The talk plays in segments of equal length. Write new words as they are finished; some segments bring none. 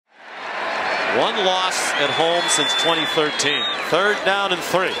One loss at home since 2013. 3rd down and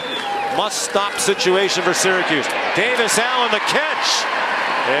 3. Must-stop situation for Syracuse. Davis Allen the catch.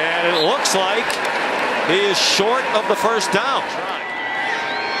 And it looks like he is short of the 1st down.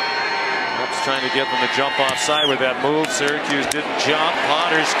 That's trying to get them to jump offside with that move. Syracuse didn't jump.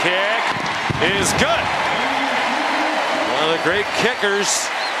 Potter's kick is good. One of the great kickers.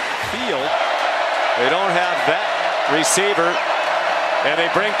 Field. They don't have that receiver. And they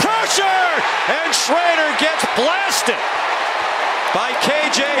bring pressure. And Schrader gets blasted by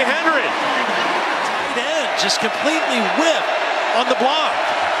KJ Henry. Tight end just completely whipped on the block.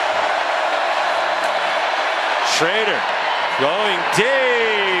 Schrader going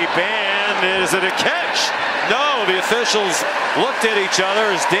deep, and is it a catch? No, the officials looked at each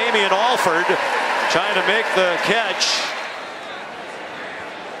other as Damian Alford trying to make the catch.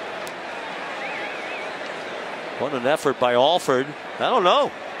 What an effort by Alford. I don't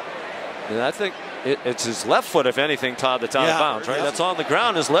know. And I think it's his left foot, if anything, Todd, that's out of bounds, right? That's on the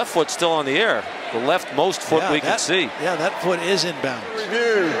ground. His left foot's still on the air. The leftmost foot we can see. Yeah, that foot is inbounds.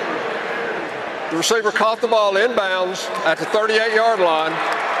 Review. The receiver caught the ball inbounds at the 38-yard line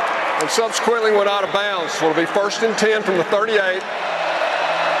and subsequently went out of bounds. So it'll be 1st and 10 from the 38.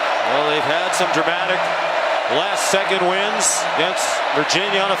 Well, they've had some dramatic last-second wins against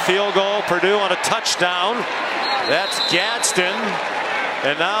Virginia on a field goal, Purdue on a touchdown. That's Gadsden.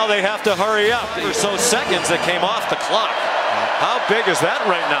 And now they have to hurry up. Or so seconds that came off the clock. How big is that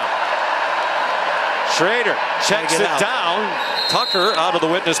right now? Schrader checks it down. Tucker out of the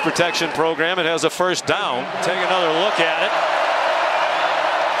witness protection program. It has a 1st down. Take another look at it.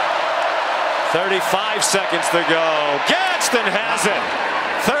 35 seconds to go. Gadsden has it.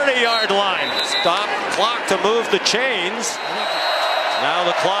 30-yard line. Stop clock to move the chains. Now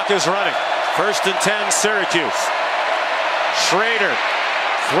the clock is running. 1st and 10, Syracuse. Schrader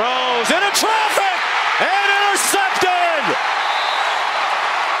throws into traffic and intercepted.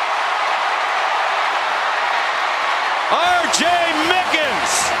 R.J.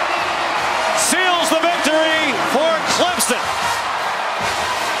 Mickens seals the victory for Clemson.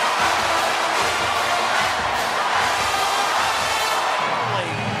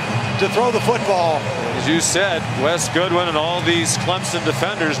 To throw the football. As you said, Wes Goodwin and all these Clemson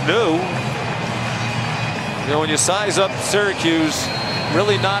defenders knew. You know, when you size up Syracuse,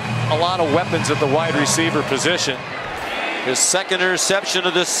 really not a lot of weapons at the wide receiver position. His 2nd interception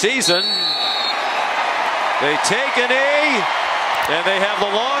of this season. They take a knee, and they have the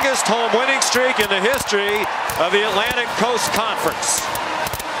longest home winning streak in the history of the Atlantic Coast Conference.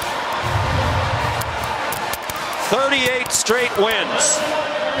 38 straight wins,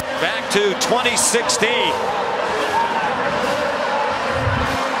 back to 2016.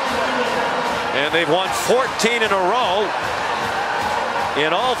 And they've won 14 in a row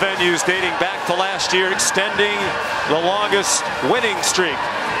in all venues dating back to last year, extending the longest winning streak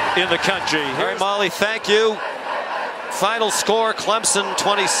in the country. All right, Molly, thank you. Final score, Clemson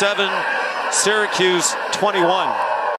 27, Syracuse 21.